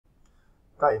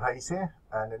Dave Hayes here,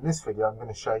 and in this video I'm going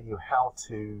to show you how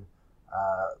to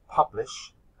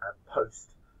publish and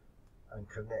post and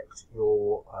connect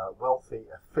your wealthy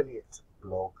affiliate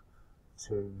blog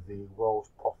to the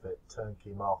Worldprofit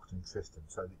turnkey marketing system,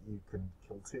 so that you can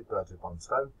kill two birds with one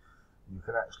stone. You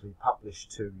can actually publish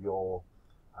to your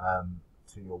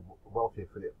wealthy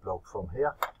affiliate blog from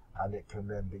here, and it can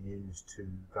then be used to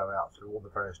go out through all the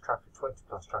various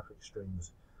 20+ traffic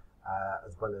streams,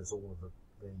 as well as all of the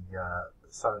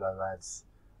solo ads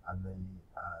and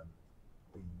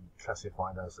the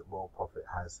classified ads that Worldprofit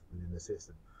has within the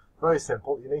system. Very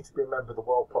simple. You need to be a member of the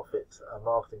Worldprofit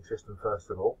marketing system first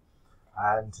of all,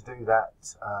 and to do that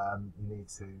you need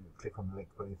to click on the link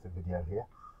beneath the video here.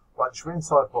 Once you're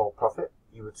inside Worldprofit,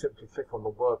 you would simply click on the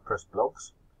WordPress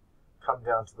blogs, come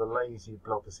down to the lazy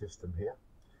blogger system here,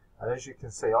 and as you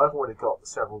can see, I've already got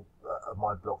several of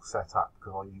my blogs set up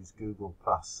because I use Google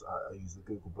Plus. I use the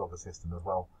Google Blogger system as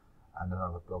well, and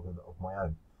another blog of my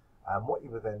own. And what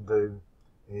you would then do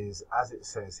is, as it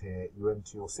says here, you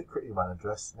enter your secret email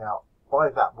address. Now, by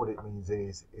that, what it means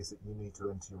is that you need to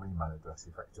enter your email address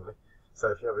effectively. So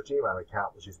if you have a Gmail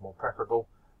account, which is more preferable,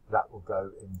 that will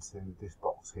go into this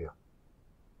box here.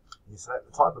 You select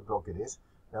the type of blog it is.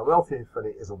 Now, Wealthy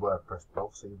Affiliate is a WordPress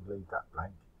blog, so you would leave that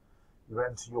blank. You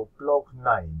enter your blog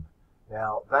name.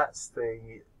 Now, that's the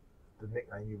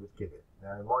nickname you would give it.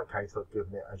 Now, in my case, I've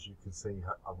given it, as you can see,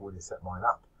 I've already set mine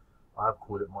up. I've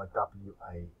called it my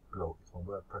WA blog. It's my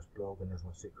WordPress blog, and there's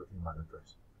my secret email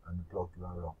address and the blog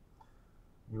URL.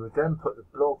 You would then put the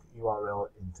blog URL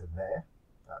into there,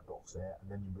 that box there,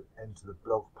 and then you would enter the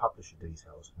blog publisher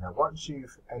details. Now, once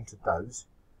you've entered those,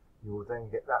 you will then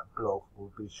get that blog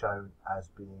will be shown as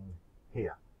being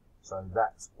here. So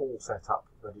that's all set up,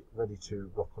 ready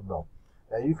to rock and roll.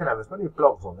 Now, you can have as many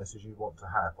blogs on this as you want to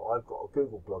have. I've got a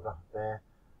Google blogger there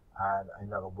and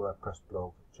another WordPress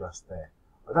blog just there.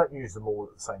 I don't use them all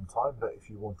at the same time, but if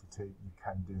you wanted to, you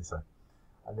can do so.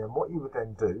 And then what you would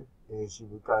then do is you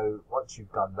would go, once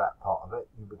you've done that part of it,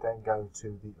 you would then go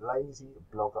to the Lazy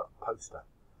Blogger Poster,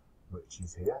 which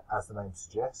is here. As the name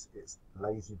suggests, it's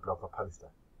Lazy Blogger Poster.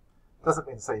 Doesn't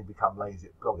mean to say you become lazy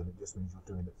at blogging, it just means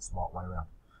you're doing it the smart way around.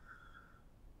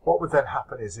 What would then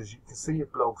happen is you can see your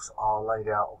blogs are laid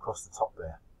out across the top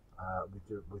there,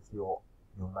 with your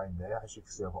name there. As you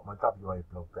can see, I've got my WA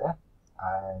blog there,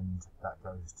 and that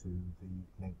goes to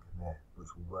the link there, which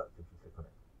will work if you click on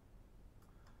it.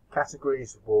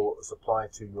 Categories will apply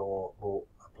to your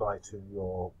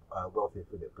Wealthy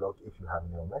Affiliate blog if you have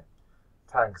any on there.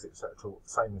 Tags, etc.,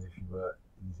 same as if you were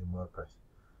using WordPress.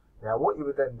 Now, what you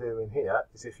would then do in here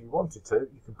is, if you wanted to,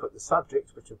 you can put the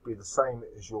subject, which would be the same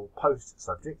as your post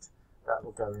subject. That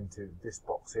will go into this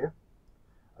box here.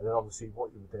 And then obviously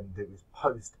what you would then do is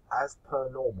post as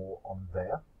per normal on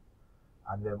there.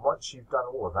 And then once you've done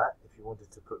all of that, if you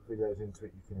wanted to put videos into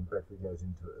it, you can embed videos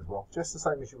into it as well. Just the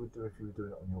same as you would do if you were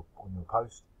doing it on your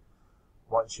post.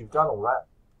 Once you've done all that,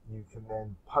 you can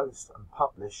then post and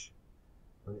publish.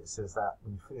 When it says that,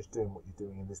 when you finish doing what you're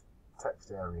doing in this text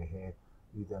area here,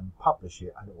 you then publish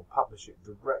it, and it will publish it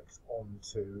direct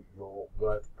onto your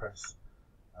WordPress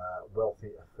Wealthy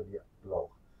Affiliate blog.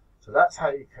 So that's how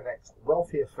you connect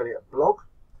Wealthy Affiliate blog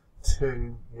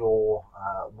to your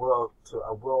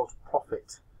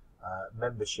Worldprofit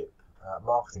membership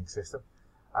marketing system.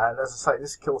 And as I say,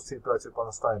 this kills two birds with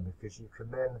one stone, because you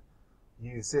can then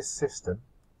use this system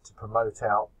to promote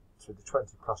out through the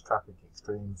 20+ traffic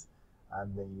streams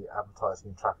and the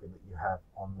advertising and traffic that you have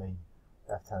on the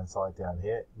left-hand side down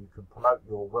here. You can promote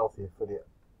your Wealthy Affiliate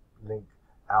link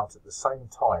out at the same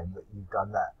time that you've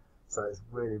done that. So it's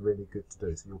really, really good to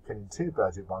do. So you're killing two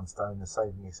birds with one stone and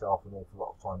saving yourself an awful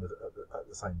lot of time at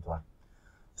the same time.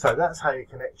 So that's how you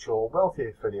connect your Wealthy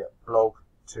Affiliate blog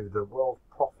to the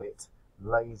Worldprofit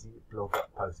Lazy Blogger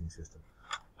posting system.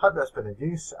 Hope that's been of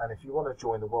use, and if you want to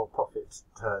join the Worldprofit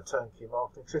turnkey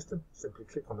marketing system, simply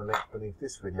click on the link beneath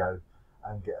this video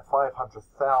and get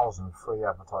 500,000 free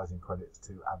advertising credits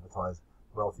to advertise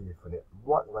Wealthy Affiliate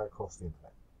right the way across the internet.